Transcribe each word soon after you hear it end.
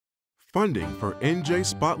Funding for NJ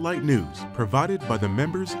Spotlight News provided by the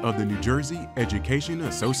members of the New Jersey Education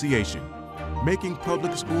Association. Making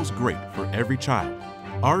public schools great for every child.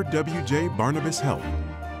 RWJ Barnabas Health.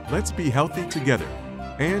 Let's be healthy together.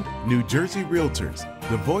 And New Jersey Realtors,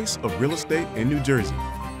 the voice of real estate in New Jersey.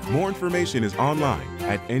 More information is online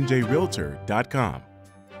at njrealtor.com.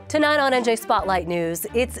 Tonight on NJ Spotlight News,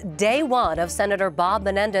 it's day one of Senator Bob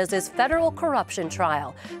Menendez's federal corruption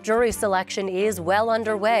trial. Jury selection is well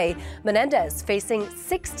underway. Menendez facing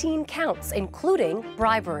 16 counts, including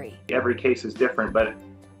bribery. Every case is different, but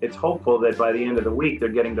it's hopeful that by the end of the week, they're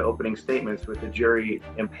getting to opening statements with the jury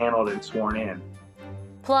impaneled and sworn in.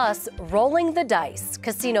 Plus, rolling the dice.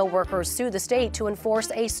 Casino workers sue the state to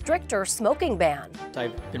enforce a stricter smoking ban.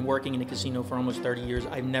 I've been working in a casino for almost 30 years.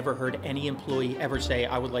 I've never heard any employee ever say,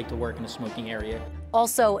 I would like to work in a smoking area.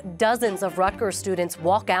 Also, dozens of Rutgers students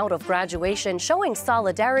walk out of graduation showing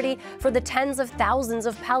solidarity for the tens of thousands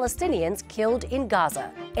of Palestinians killed in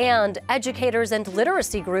Gaza. And educators and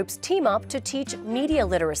literacy groups team up to teach media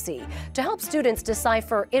literacy to help students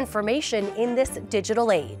decipher information in this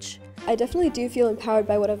digital age. I definitely do feel empowered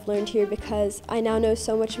by what I've learned here because I now know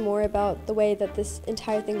so much more about the way that this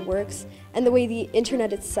entire thing works and the way the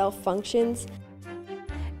internet itself functions.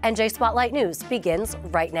 NJ Spotlight News begins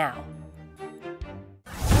right now.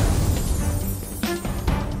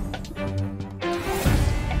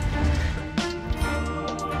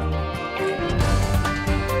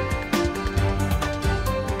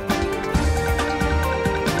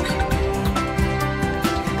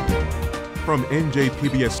 From NJ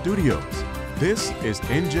PBS Studios, this is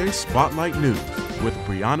NJ Spotlight News with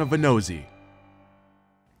Brianna Venozzi.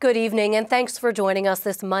 Good evening and thanks for joining us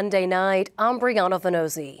this Monday night. I'm Brianna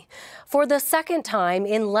Venozzi. For the second time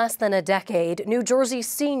in less than a decade, New Jersey's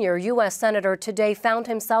senior U.S. Senator today found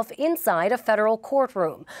himself inside a federal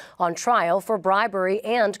courtroom on trial for bribery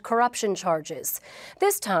and corruption charges.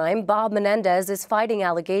 This time, Bob Menendez is fighting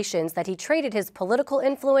allegations that he traded his political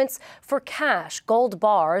influence for cash, gold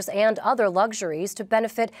bars, and other luxuries to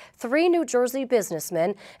benefit 3 New Jersey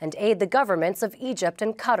businessmen and aid the governments of Egypt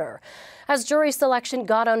and Qatar. As jury selection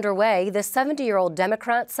got underway, the 70-year-old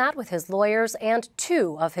Democrat sat with his lawyers and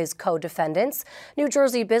 2 of his co-defendants, New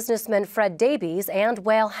Jersey businessmen Fred Davies and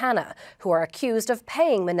Wael Hannah, who are accused of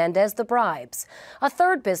paying Menendez the bribes. A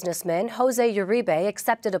third businessman, Jose Uribe,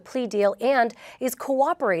 accepted a plea deal and is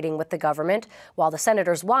cooperating with the government, while the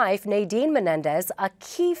senator's wife, Nadine Menendez, a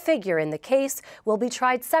key figure in the case, will be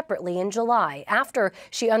tried separately in July after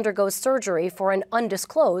she undergoes surgery for an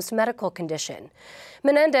undisclosed medical condition.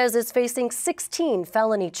 Menendez is facing 16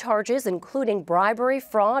 felony charges, including bribery,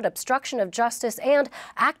 fraud, obstruction of justice, and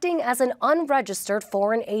acting as an unregistered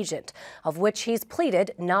foreign agent, of which he's pleaded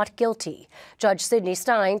not guilty. Judge Sidney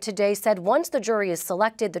Stein today said once the jury is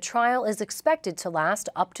selected, the trial is expected to last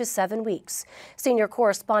up to 7 weeks. Senior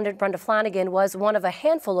correspondent Brenda Flanagan was one of a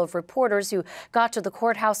handful of reporters who got to the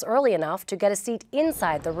courthouse early enough to get a seat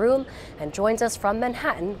inside the room and joins us from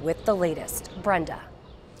Manhattan with the latest. Brenda.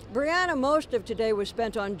 Brianna, most of today was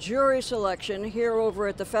spent on jury selection here over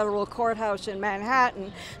at the federal courthouse in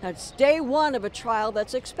Manhattan. That's day one of a trial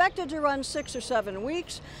that's expected to run 6 or 7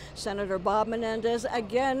 weeks. Senator Bob Menendez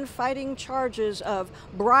again fighting charges of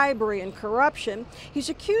bribery and corruption. He's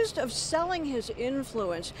accused of selling his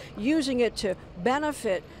influence, using it to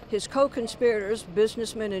benefit his co-conspirators,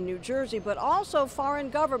 businessmen in New Jersey, but also foreign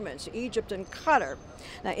governments, Egypt and Qatar.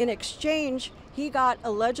 Now, in exchange, he got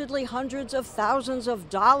allegedly hundreds of thousands of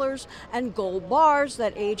dollars and gold bars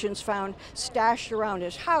that agents found stashed around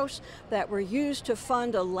his house that were used to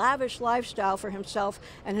fund a lavish lifestyle for himself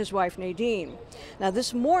and his wife Nadine. Now,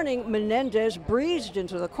 this morning, Menendez breezed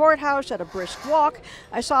into the courthouse at a brisk walk.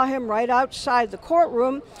 I saw him right outside the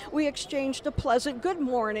courtroom. We exchanged a pleasant good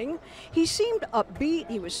morning. He seemed upbeat.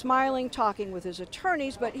 He was smiling, talking with his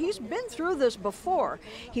attorneys, but he's been through this before.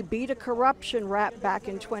 He beat a corruption rap back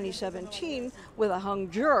in 2017 with a hung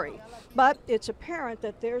jury. But it's apparent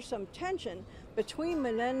that there's some tension between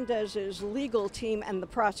Menendez's legal team and the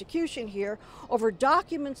prosecution here over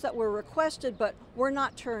documents that were requested but were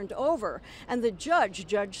not turned over. And the judge,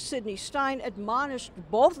 Judge Sidney Stein, admonished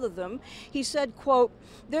both of them. He said, quote,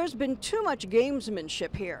 "There's been too much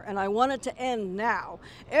gamesmanship here, and I want it to end now.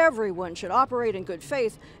 Everyone should operate in good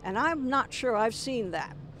faith, and I'm not sure I've seen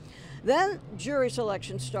that." Then jury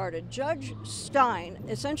selection started. Judge Stein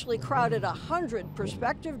essentially crowded 100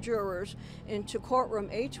 prospective jurors into courtroom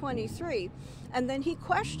A23, and then he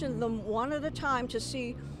questioned them one at a time to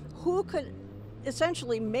see who could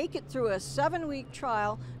essentially make it through a 7-week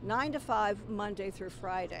trial, 9 to 5, Monday through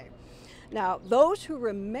Friday. Now, those who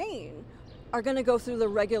remain are going to go through the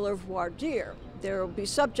regular voir dire. They'll be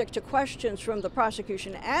subject to questions from the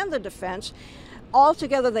prosecution and the defense.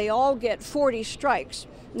 Altogether, they all get 40 strikes.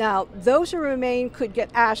 Now, those who remain could get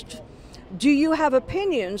asked, do you have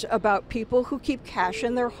opinions about people who keep cash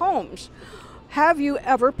in their homes? Have you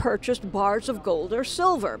ever purchased bars of gold or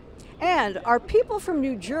silver? And are people from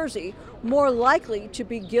New Jersey more likely to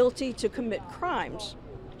be guilty to commit crimes?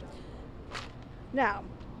 Now,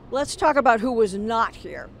 let's talk about who was not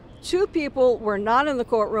here. Two people were not in the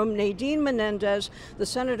courtroom. Nadine Menendez, the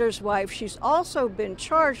senator's wife, she's also been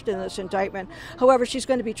charged in this indictment. However, she's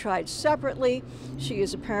going to be tried separately. She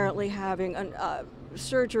is apparently having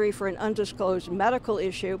surgery for an undisclosed medical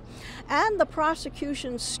issue. And the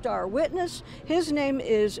prosecution's star witness, his name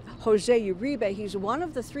is Jose Uribe. He's one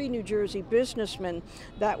of the 3 New Jersey businessmen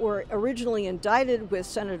that were originally indicted with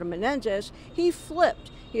Senator Menendez. He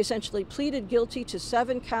flipped. He essentially pleaded guilty to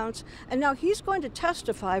 7 counts, and now he's going to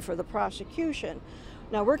testify for the prosecution.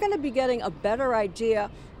 Now, we're going to be getting a better idea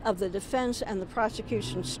of the defense and the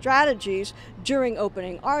prosecution's strategies during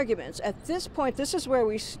opening arguments. At this point, this is where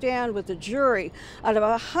we stand with the jury. Out of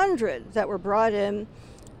 100 that were brought in,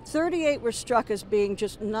 38 were struck as being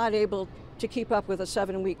just not able to keep up with a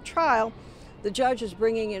 7-week trial. The judge is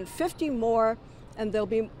bringing in 50 more, and there'll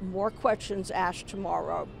be more questions asked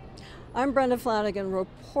tomorrow. I'm Brenda Flanagan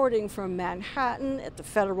reporting from Manhattan at the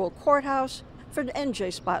federal courthouse for the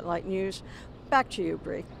NJ Spotlight News. Back to you,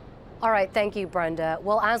 Bree. All right, thank you, Brenda.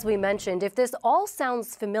 Well, as we mentioned, if this all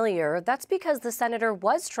sounds familiar, that's because the senator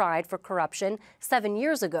was tried for corruption 7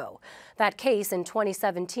 years ago. That case in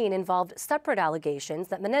 2017 involved separate allegations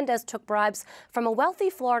that Menendez took bribes from a wealthy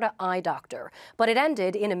Florida eye doctor, but it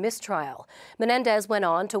ended in a mistrial. Menendez went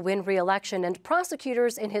on to win re-election, and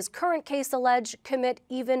prosecutors in his current case allege commit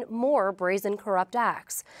even more brazen corrupt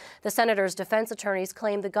acts. The senator's defense attorneys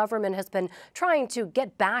claim the government has been trying to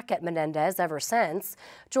get back at Menendez ever since.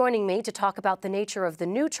 Joining me to talk about the nature of the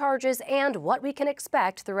new charges and what we can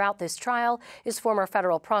expect throughout this trial is former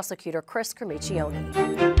federal prosecutor Chris Comiccione.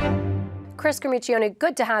 Chris Comiccione,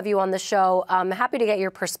 good to have you on the show. I'm happy to get your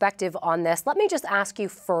perspective on this. Let me just ask you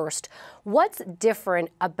first, what's different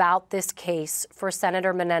about this case for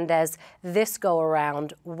Senator Menendez this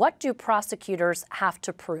go-around? What do prosecutors have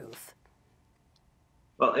to prove?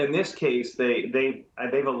 Well, in this case, they've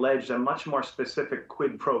alleged a much more specific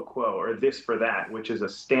quid pro quo, or this for that, which is a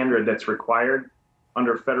standard that's required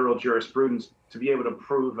under federal jurisprudence to be able to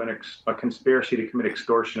prove a conspiracy to commit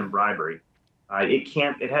extortion and bribery.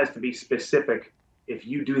 It has to be specific. If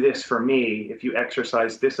you do this for me, if you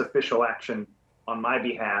exercise this official action on my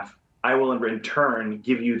behalf, I will in turn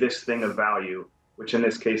give you this thing of value, which in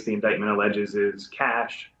this case, the indictment alleges is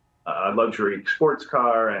cash, a luxury sports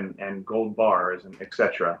car, and gold bars, and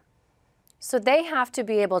etc. So they have to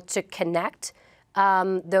be able to connect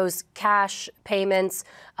those cash payments,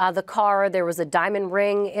 the car, there was a diamond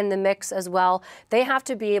ring in the mix as well. They have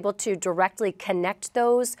to be able to directly connect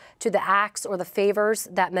those to the acts or the favors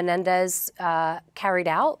that Menendez carried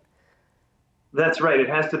out? That's right. It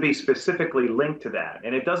has to be specifically linked to that.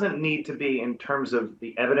 And it doesn't need to be in terms of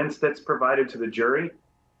the evidence that's provided to the jury.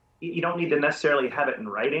 You don't need to necessarily have it in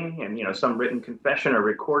writing and, some written confession or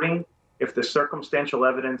recording. If the circumstantial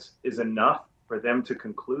evidence is enough for them to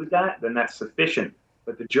conclude that, then that's sufficient.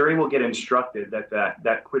 But the jury will get instructed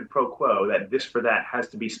that quid pro quo, that this for that, has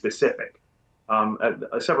to be specific.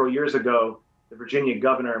 Several years ago, the Virginia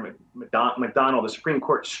governor, McDonnell, the Supreme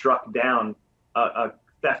Court struck down a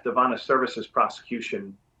theft of honest services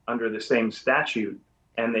prosecution under the same statute,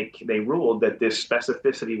 and they ruled that this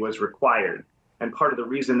specificity was required. And part of the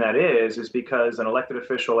reason that is because an elected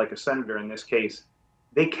official, like a senator in this case,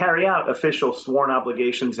 they carry out official sworn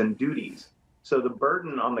obligations and duties. So the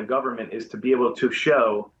burden on the government is to be able to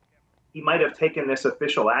show he might have taken this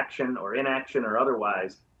official action or inaction or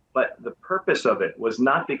otherwise, but the purpose of it was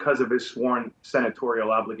not because of his sworn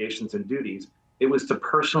senatorial obligations and duties. It was to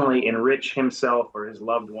personally enrich himself or his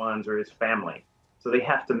loved ones or his family. So they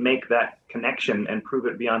have to make that connection and prove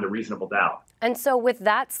it beyond a reasonable doubt. And so with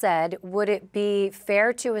that said, would it be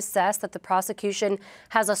fair to assess that the prosecution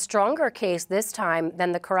has a stronger case this time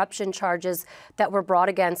than the corruption charges that were brought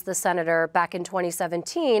against the senator back in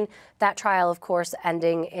 2017, that trial, of course,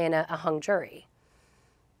 ending in a hung jury?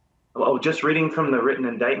 Well, just reading from the written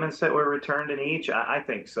indictments that were returned in each, I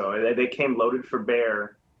think so. They came loaded for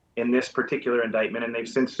bear in this particular indictment, and they've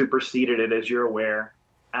since superseded it, as you're aware,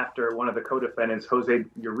 after one of the co-defendants, Jose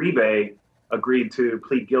Uribe, agreed to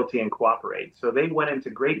plead guilty and cooperate. So they went into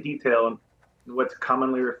great detail in what's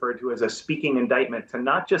commonly referred to as a speaking indictment to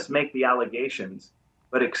not just make the allegations,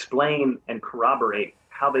 but explain and corroborate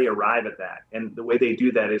how they arrive at that. And the way they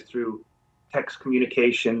do that is through text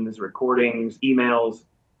communications, recordings, emails,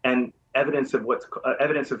 and evidence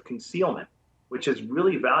of concealment, which is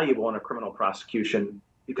really valuable in a criminal prosecution,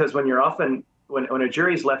 because when a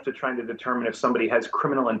jury is left to trying to determine if somebody has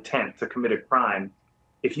criminal intent to commit a crime,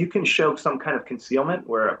 if you can show some kind of concealment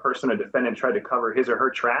where a defendant tried to cover his or her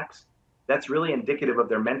tracks, that's really indicative of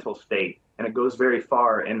their mental state, and it goes very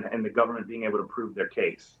far in the government being able to prove their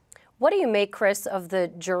case. What do you make, Chris, of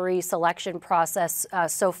the jury selection process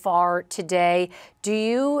so far today? Do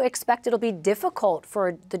you expect it'll be difficult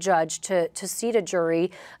for the judge to seat a jury?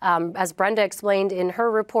 As Brenda explained in her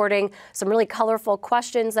reporting, some really colorful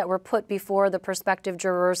questions that were put before the prospective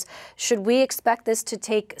jurors. Should we expect this to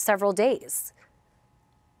take several days?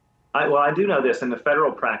 I do know this in the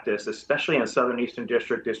federal practice, especially in Southern Eastern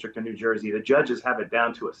District of New Jersey, the judges have it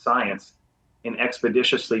down to a science in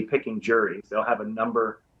expeditiously picking juries. They'll have a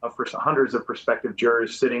number of hundreds of prospective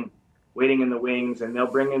jurors sitting, waiting in the wings, and they'll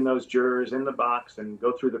bring in those jurors in the box and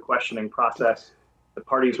go through the questioning process. The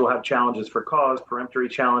parties will have challenges for cause, peremptory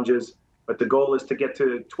challenges, but the goal is to get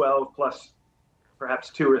to 12 plus perhaps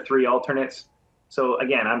 2 or 3 alternates. So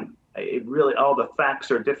again, all the facts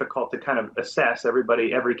are difficult to kind of assess.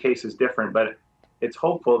 Every case is different, but it's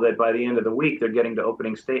hopeful that by the end of the week, they're getting to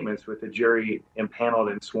opening statements with the jury impaneled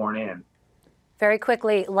and sworn in. Very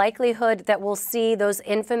quickly, likelihood that we'll see those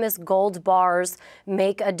infamous gold bars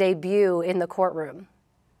make a debut in the courtroom?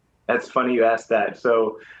 That's funny you asked that.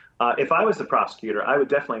 So if I was the prosecutor, I would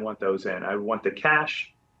definitely want those in. I would want the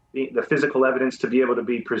cash, the physical evidence to be able to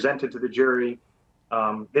be presented to the jury.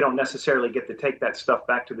 They don't necessarily get to take that stuff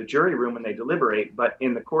back to the jury room when they deliberate, but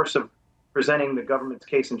in the course of presenting the government's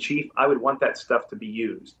case in chief, I would want that stuff to be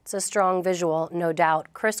used. It's a strong visual, no doubt.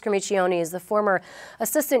 Chris Cremiccioni is the former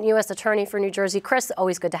assistant U.S. attorney for New Jersey. Chris,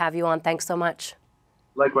 always good to have you on. Thanks so much.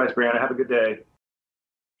 Likewise, Brianna. Have a good day.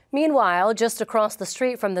 Meanwhile, just across the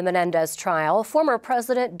street from the Menendez trial, former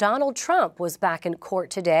President Donald Trump was back in court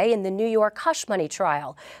today in the New York hush money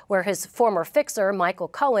trial, where his former fixer, Michael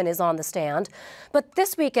Cohen, is on the stand. But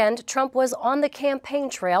this weekend, Trump was on the campaign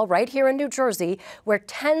trail right here in New Jersey, where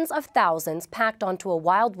tens of thousands packed onto a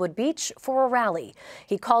Wildwood beach for a rally.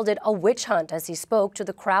 He called it a witch hunt as he spoke to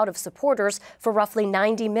the crowd of supporters for roughly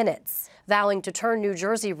 90 minutes. Vowing to turn New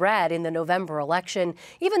Jersey red in the November election,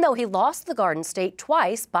 even though he lost the Garden State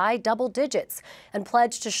twice by double digits, and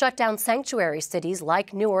pledged to shut down sanctuary cities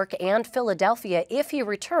like Newark and Philadelphia if he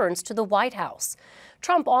returns to the White House.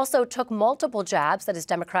 Trump also took multiple jabs at his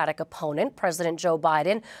Democratic opponent, President Joe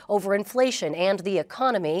Biden, over inflation and the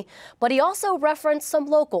economy, but he also referenced some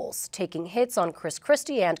locals, taking hits on Chris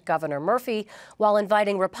Christie and Governor Murphy, while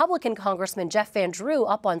inviting Republican Congressman Jeff Van Drew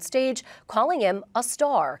up on stage, calling him a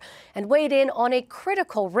star, and weighed in on a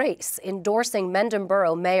critical race, endorsing Mendon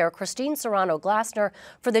Borough Mayor Christine Serrano-Glassner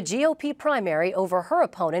for the GOP primary over her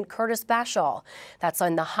opponent, Curtis Bashaw. That's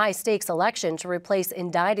in the high-stakes election to replace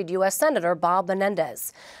indicted U.S. Senator Bob Menendez.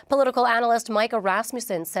 Political analyst Micah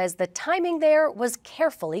Rasmussen says the timing there was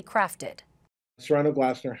carefully crafted.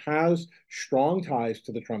 Serrano-Glassner has strong ties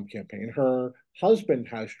to the Trump campaign. Her husband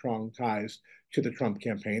has strong ties to the Trump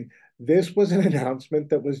campaign. This was an announcement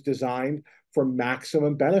that was designed for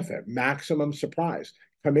maximum benefit, maximum surprise.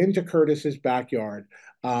 Come into Curtis's backyard,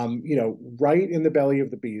 right in the belly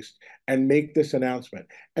of the beast, and make this announcement.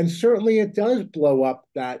 And certainly it does blow up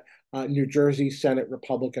that New Jersey Senate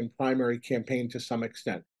Republican primary campaign to some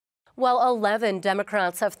extent. Well, 11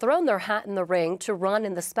 Democrats have thrown their hat in the ring to run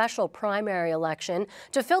in the special primary election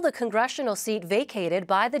to fill the congressional seat vacated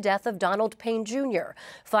by the death of Donald Payne Jr.,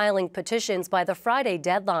 filing petitions by the Friday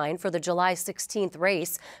deadline for the July 16th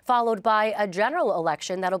race, followed by a general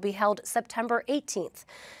election that'll be held September 18th.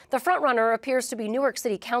 The frontrunner appears to be Newark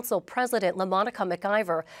City Council President LaMonica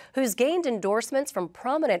McIver, who's gained endorsements from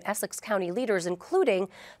prominent Essex County leaders, including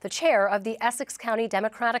the chair of the Essex County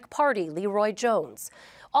Democratic Party, Leroy Jones.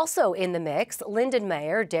 Also in the mix, Linden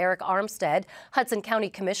Mayor Derek Armstead, Hudson County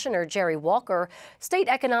Commissioner Jerry Walker, State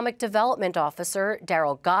Economic Development Officer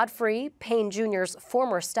Darrell Godfrey, Payne Jr.'s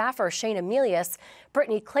former staffer Shane Emilius,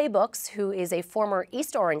 Brittany Claybooks, who is a former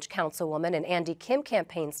East Orange councilwoman and Andy Kim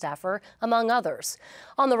campaign staffer, among others.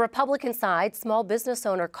 On the Republican side, small business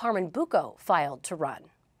owner Carmen Bucco filed to run.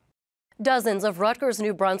 Dozens of Rutgers,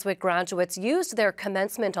 New Brunswick graduates used their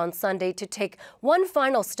commencement on Sunday to take one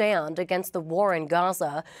final stand against the war in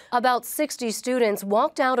Gaza. About 60 students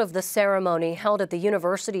walked out of the ceremony held at the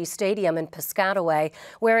University Stadium in Piscataway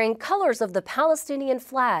wearing colors of the Palestinian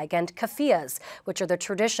flag and keffiyehs, which are the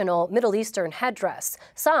traditional Middle Eastern headdress,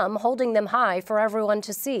 some holding them high for everyone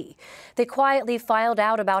to see. They quietly filed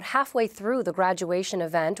out about halfway through the graduation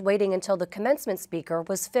event, waiting until the commencement speaker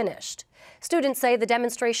was finished. Students say the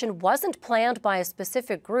demonstration wasn't wasn't planned by a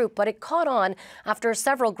specific group, but it caught on after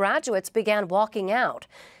several graduates began walking out.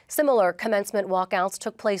 Similar commencement walkouts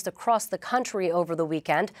took place across the country over the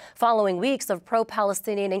weekend, following weeks of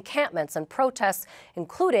pro-Palestinian encampments and protests,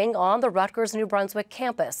 including on the Rutgers, New Brunswick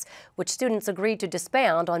campus, which students agreed to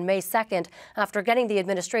disband on May 2nd after getting the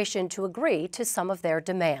administration to agree to some of their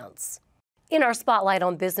demands. In our Spotlight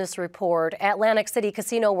on Business report, Atlantic City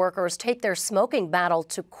casino workers take their smoking battle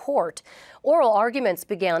to court. Oral arguments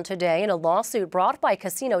began today in a lawsuit brought by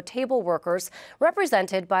casino table workers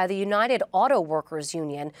represented by the United Auto Workers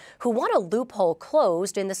Union, who want a loophole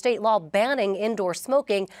closed in the state law banning indoor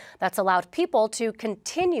smoking that's allowed people to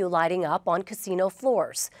continue lighting up on casino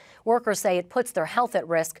floors. Workers say it puts their health at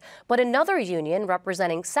risk, but another union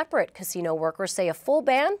representing separate casino workers say a full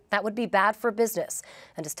ban, that would be bad for business.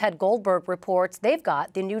 And as Ted Goldberg reports, they've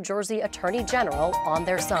got the New Jersey Attorney General on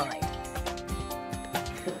their side.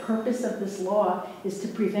 The purpose of this law is to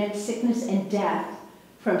prevent sickness and death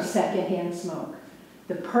from secondhand smoke.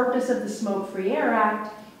 The purpose of the Smoke-Free Air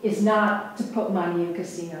Act is not to put money in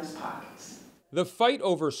casinos' pockets. The fight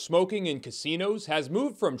over smoking in casinos has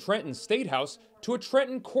moved from Trenton State House to a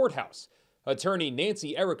Trenton courthouse. Attorney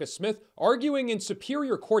Nancy Erica Smith arguing in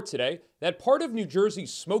Superior Court today that part of New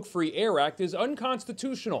Jersey's Smoke-Free Air Act is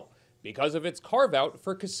unconstitutional because of its carve-out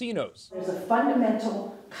for casinos. There's a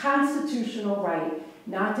fundamental constitutional right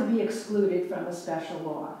not to be excluded from a special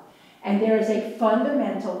law. And there is a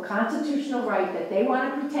fundamental constitutional right that they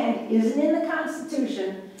want to pretend isn't in the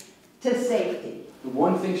Constitution to safety. The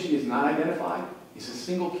one thing she has not identified is a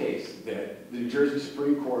single case that the New Jersey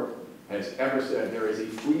Supreme Court has ever said there is a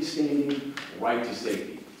freestanding right to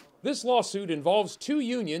safety. This lawsuit involves two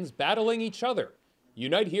unions battling each other.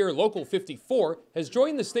 Unite Here Local 54 has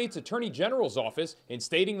joined the state's Attorney General's office in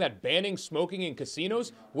stating that banning smoking in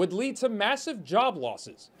casinos would lead to massive job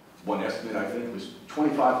losses. One estimate, I think, was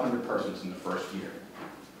 2,500 persons in the first year.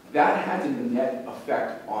 That has a net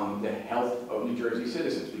effect on the health of New Jersey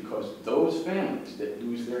citizens because those families that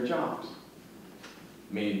lose their jobs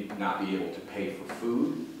may not be able to pay for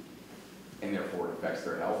food, and therefore it affects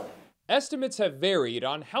their health. Estimates have varied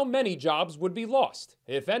on how many jobs would be lost,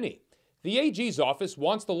 if any. The AG's office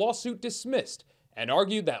wants the lawsuit dismissed and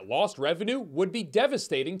argued that lost revenue would be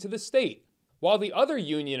devastating to the state, while the other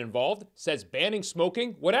union involved says banning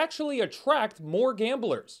smoking would actually attract more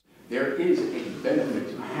gamblers. There is a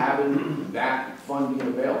benefit to having that funding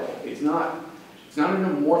available. It's not an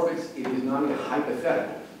amorphous, it is not a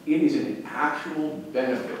hypothetical. It is an actual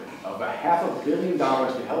benefit of $500 million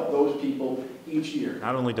to help those people each year.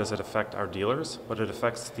 Not only does it affect our dealers, but it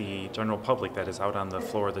affects the general public that is out on the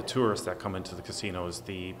floor, the tourists that come into the casinos,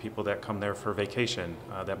 the people that come there for vacation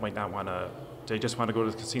that might not want to, they just want to go to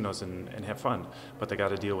the casinos and have fun, but they got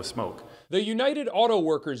to deal with smoke. The United Auto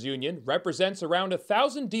Workers Union represents around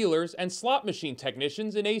 1,000 dealers and slot machine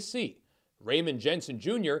technicians in AC. Raymond Jensen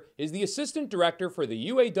Jr. is the assistant director for the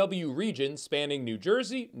UAW region spanning New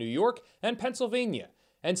Jersey, New York, and Pennsylvania,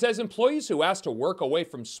 and says employees who ask to work away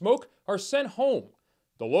from smoke are sent home.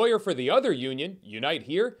 The lawyer for the other union, Unite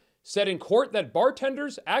Here, said in court that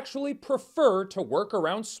bartenders actually prefer to work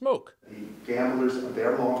around smoke. The gamblers are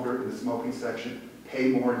there longer in the smoking section, pay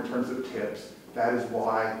more in terms of tips. That is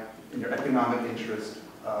why, in your economic interest,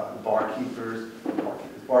 barkeepers,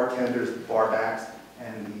 bartenders, barbacks,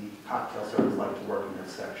 and the cocktail servers like to work in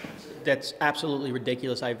those sections. That's absolutely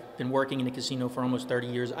ridiculous. I've been working in a casino for almost 30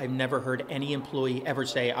 years. I've never heard any employee ever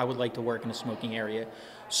say, I would like to work in a smoking area.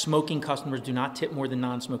 Smoking customers do not tip more than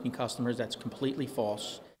non-smoking customers. That's completely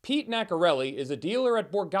false. Pete Nacarelli is a dealer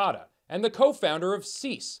at Borgata and the co-founder of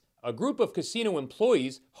Cease, a group of casino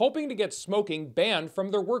employees hoping to get smoking banned from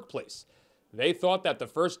their workplace. They thought that the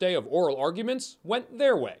first day of oral arguments went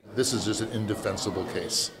their way. This is just an indefensible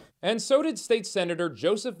case. And so did State Senator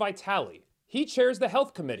Joseph Vitale. He chairs the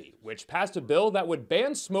Health Committee, which passed a bill that would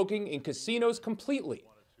ban smoking in casinos completely.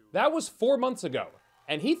 That was 4 months ago,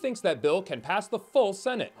 and he thinks that bill can pass the full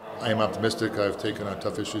Senate. I am optimistic. I've taken on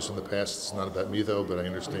tough issues in the past. It's not about me, though, but I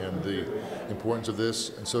understand the importance of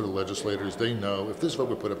this, and so do legislators. They know if this vote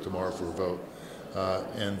were put up tomorrow for a vote,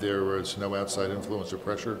 and there was no outside influence or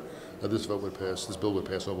pressure, this vote would pass, this bill would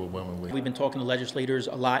pass overwhelmingly. We've been talking to legislators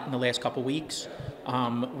a lot in the last couple weeks.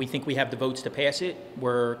 We think we have the votes to pass it.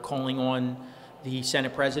 We're calling on the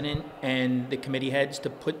Senate President and the committee heads to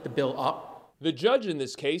put the bill up. The judge in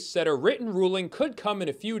this case said a written ruling could come in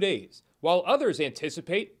a few days, while others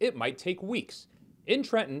anticipate it might take weeks. In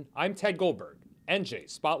Trenton, I'm Ted Goldberg, NJ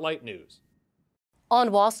Spotlight News. On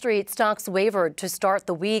Wall Street, stocks wavered to start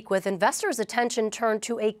the week with investors' attention turned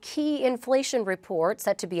to a key inflation report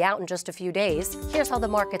set to be out in just a few days. Here's how the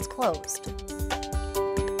markets closed.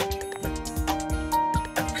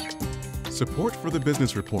 Support for the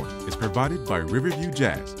Business Report is provided by Riverview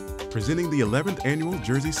Jazz, presenting the 11th Annual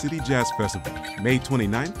Jersey City Jazz Festival, May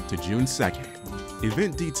 29th to June 2nd.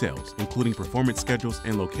 Event details, including performance schedules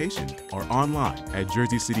and location, are online at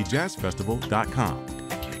jerseycityjazzfestival.com.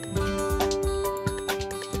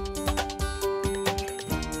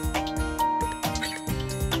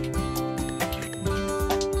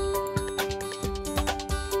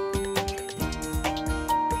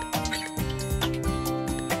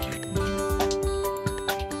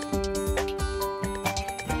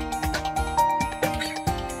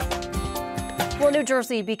 Well, New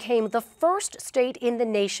Jersey became the first state in the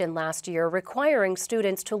nation last year requiring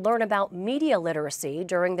students to learn about media literacy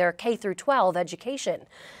during their K-12 education.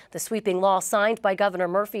 The sweeping law signed by Governor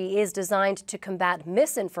Murphy is designed to combat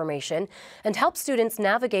misinformation and help students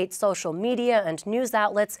navigate social media and news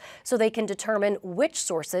outlets so they can determine which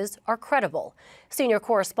sources are credible. Senior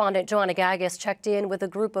correspondent Joanna Gagis checked in with a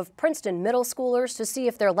group of Princeton middle schoolers to see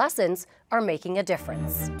if their lessons are making a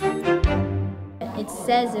difference. It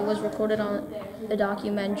says it was recorded on a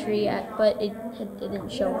documentary, but it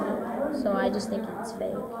didn't show it, so I just think it's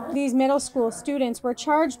fake. These middle school students were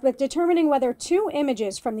charged with determining whether two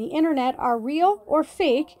images from the internet are real or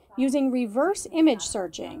fake using reverse image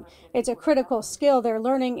searching. It's a critical skill they're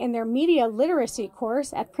learning in their media literacy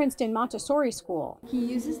course at Princeton Montessori School. He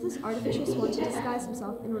uses this artificial swan to disguise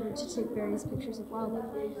himself in order to take various pictures of Wildwood.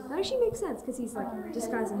 That actually makes sense because he's like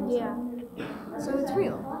disguising himself. Yeah. So it's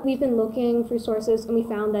real. We've been looking for sources and we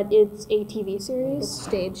found that it's a TV series. It's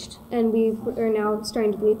staged. And we are now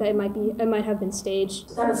starting to believe that it might have been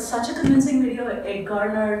staged. That was such a convincing video. It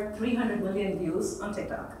garnered 300 million views on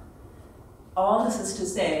TikTok. All this is to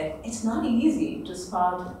say, it's not easy to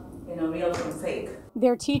spot, real from fake.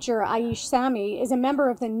 Their teacher, Aish Sami, is a member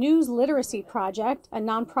of the News Literacy Project, a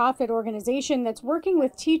nonprofit organization that's working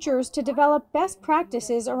with teachers to develop best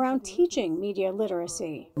practices around teaching media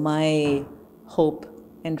literacy. My hope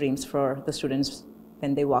and dreams for the students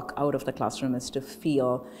when they walk out of the classroom is to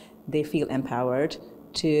feel empowered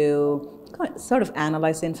to sort of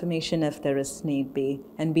analyze information if there is need be,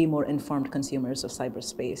 and be more informed consumers of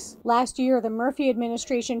cyberspace. Last year, the Murphy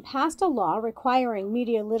administration passed a law requiring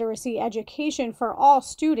media literacy education for all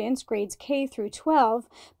students, grades K through 12,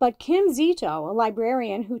 but Kim Zito, a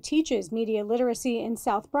librarian who teaches media literacy in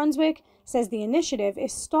South Brunswick, says the initiative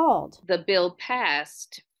is stalled. The bill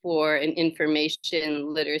passed for an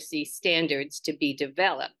information literacy standards to be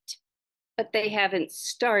developed, but they haven't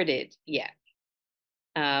started yet.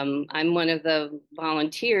 I'm one of the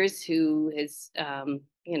volunteers who has,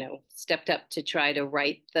 stepped up to try to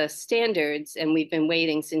write the standards, and we've been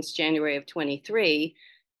waiting since January of 23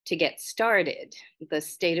 to get started. The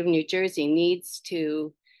state of New Jersey needs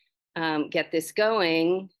to get this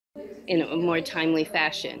going in a more timely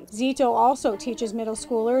fashion. Zito also teaches middle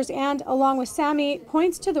schoolers and, along with Sami,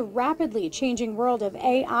 points to the rapidly changing world of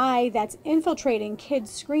AI that's infiltrating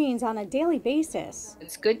kids' screens on a daily basis.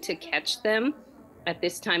 It's good to catch them at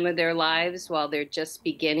this time of their lives while they're just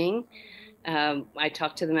beginning. I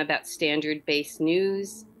talk to them about standard-based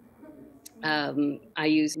news. I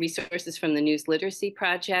use resources from the News Literacy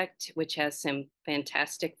Project, which has some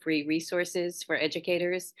fantastic free resources for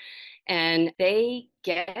educators, and they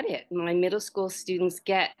get it. My middle school students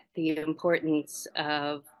get the importance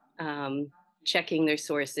of checking their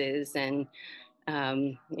sources and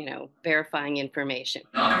verifying information.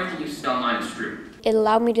 Not everything you see online is true. It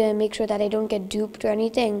allowed me to make sure that I don't get duped or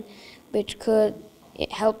anything, which could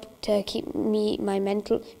help to keep me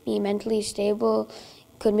mentally stable,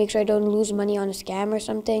 could make sure I don't lose money on a scam or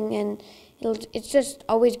something, and it's just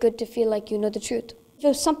always good to feel like you know the truth. If it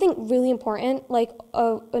was something really important, like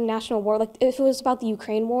a national war, like if it was about the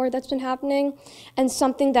Ukraine war that's been happening, and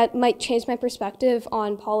something that might change my perspective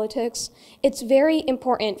on politics, it's very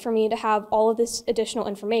important for me to have all of this additional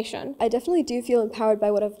information. I definitely do feel empowered by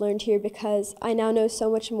what I've learned here because I now know so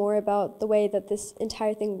much more about the way that this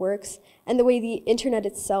entire thing works and the way the internet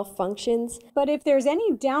itself functions. But if there's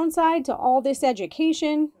any downside to all this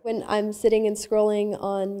education, when I'm sitting and scrolling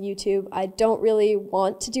on YouTube, I don't really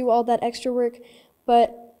want to do all that extra work,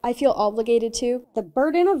 but I feel obligated to. The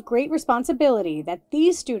burden of great responsibility that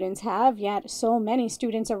these students have, yet so many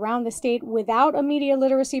students around the state without a media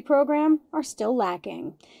literacy program, are still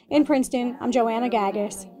lacking. In Princeton, I'm Joanna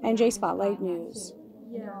Gagis, NJ Spotlight News.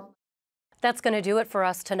 That's going to do it for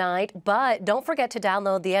us tonight, but don't forget to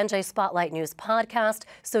download the NJ Spotlight News podcast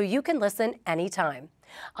so you can listen anytime.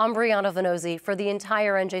 I'm Brianna Venozzi for the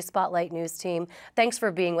entire NJ Spotlight News team. Thanks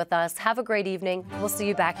for being with us. Have a great evening. We'll see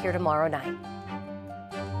you back here tomorrow night.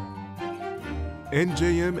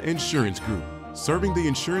 NJM Insurance Group, serving the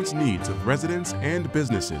insurance needs of residents and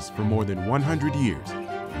businesses for more than 100 years.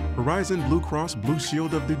 Horizon Blue Cross Blue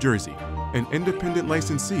Shield of New Jersey, an independent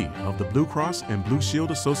licensee of the Blue Cross and Blue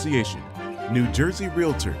Shield Association. New Jersey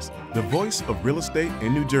Realtors, the voice of real estate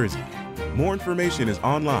in New Jersey. More information is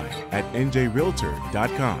online at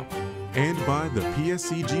njrealtor.com and by the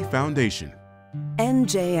PSCG Foundation.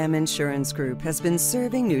 NJM Insurance Group has been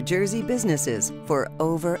serving New Jersey businesses for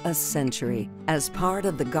over a century. As part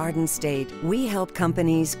of the Garden State, we help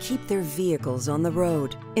companies keep their vehicles on the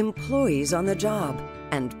road, employees on the job,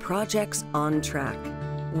 and projects on track.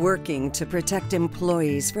 Working to protect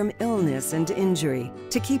employees from illness and injury,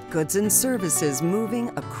 to keep goods and services moving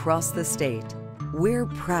across the state. We're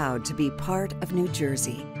proud to be part of New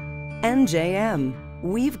Jersey. NJM,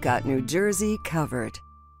 we've got New Jersey covered.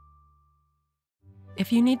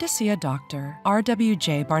 If you need to see a doctor,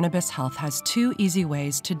 RWJ Barnabas Health has 2 easy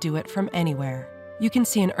ways to do it from anywhere. You can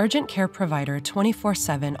see an urgent care provider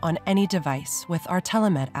 24/7 on any device with our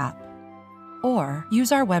Telemed app. Or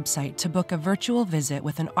use our website to book a virtual visit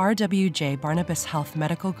with an RWJ Barnabas Health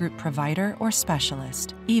Medical Group provider or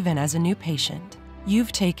specialist, even as a new patient.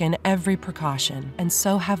 You've taken every precaution, and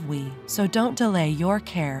so have we, so don't delay your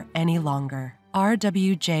care any longer.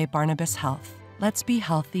 RWJ Barnabas Health. Let's be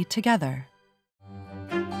healthy together.